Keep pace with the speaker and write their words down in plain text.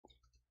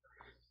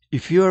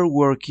If you are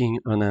working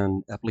on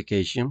an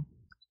application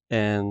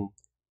and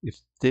if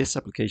this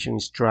application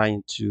is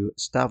trying to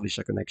establish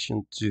a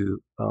connection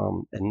to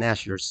an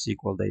Azure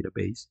SQL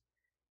database,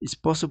 it's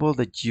possible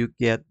that you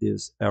get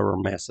this error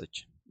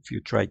message if you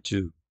try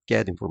to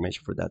get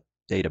information for that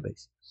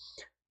database.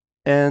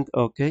 And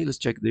okay, let's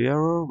check the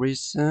error.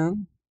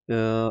 Reason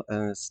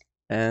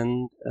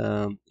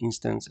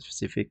instance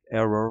specific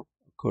error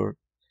occurred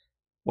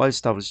while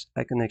establish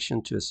a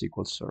connection to a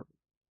SQL Server.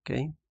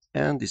 Okay,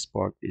 and this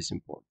part is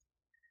important.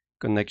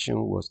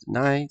 Connection was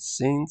denied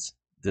since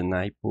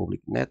denied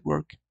public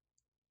network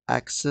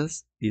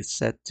access is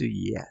set to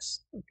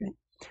yes. Okay.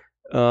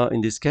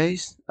 In this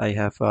case, I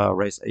have a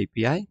REST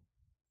API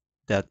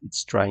that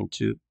it's trying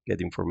to get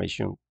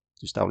information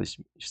to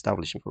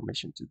establish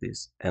information to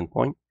this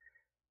endpoint,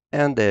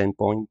 and the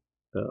endpoint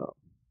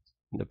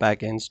in the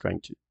backend is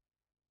trying to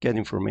get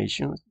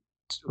information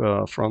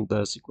from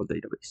the SQL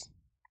database.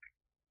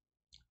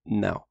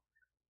 Now,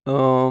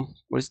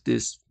 what is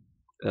this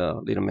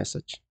little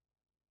message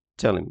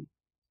telling me?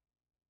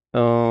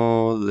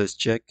 Let's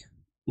check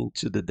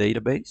into the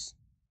database.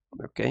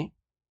 Okay,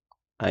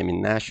 I'm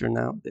in Azure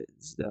now. This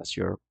is the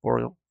Azure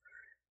portal,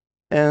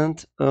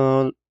 and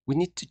we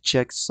need to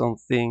check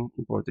something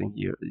important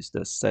here. Is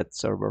the set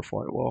server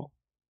firewall.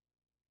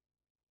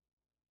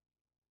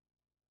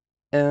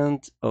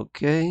 And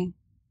okay,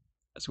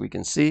 as we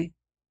can see,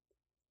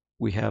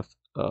 we have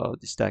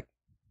this tag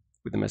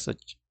with the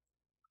message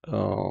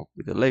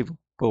with the label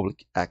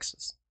public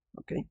access.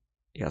 Okay,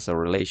 it has a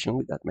relation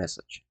with that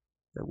message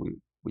that we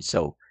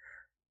saw,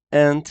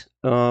 and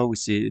we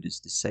see it is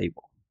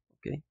disabled.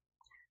 Okay,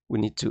 we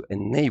need to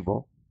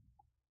enable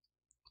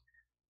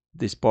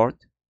this part,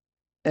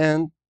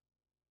 and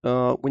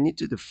we need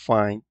to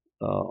define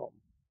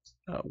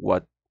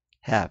what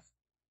have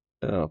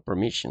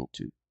permission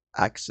to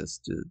access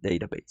to the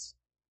database.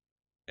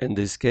 In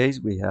this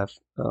case, we have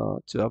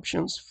two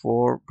options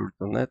for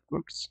virtual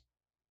networks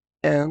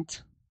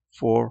and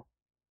for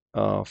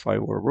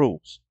firewall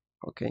rules.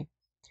 Okay,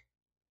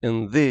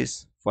 in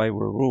these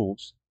firewall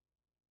rules,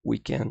 we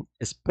can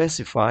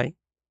specify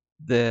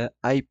the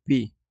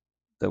IP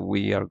that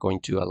we are going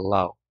to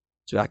allow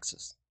to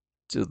access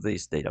to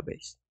this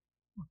database.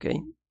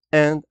 Okay,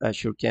 and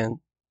Azure can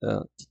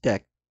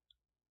detect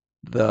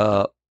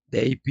the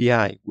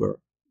API where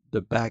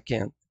the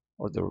backend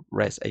or the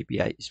REST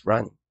API is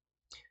running.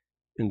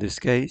 In this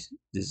case,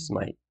 this is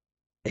my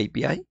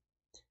API,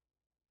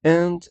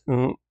 and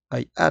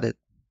I added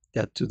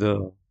that to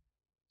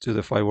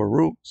the firewall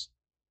rules,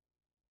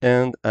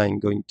 and I'm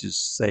going to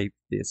save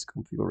this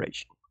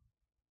configuration.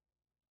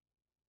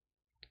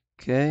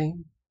 Okay,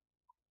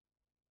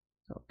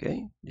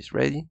 it's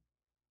ready,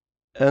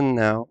 and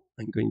now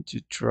I'm going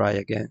to try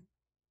again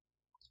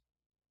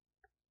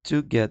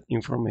to get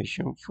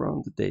information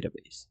from the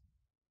database.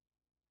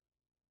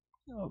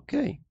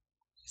 Okay,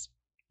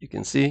 you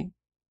can see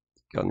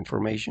got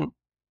information.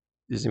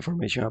 This is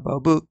information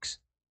about books.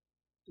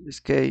 In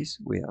this case,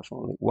 we have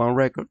only one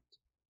record,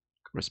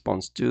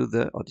 corresponds to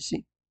the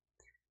Odyssey,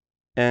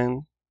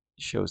 and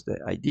shows the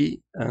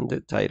ID and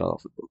the title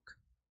of the book.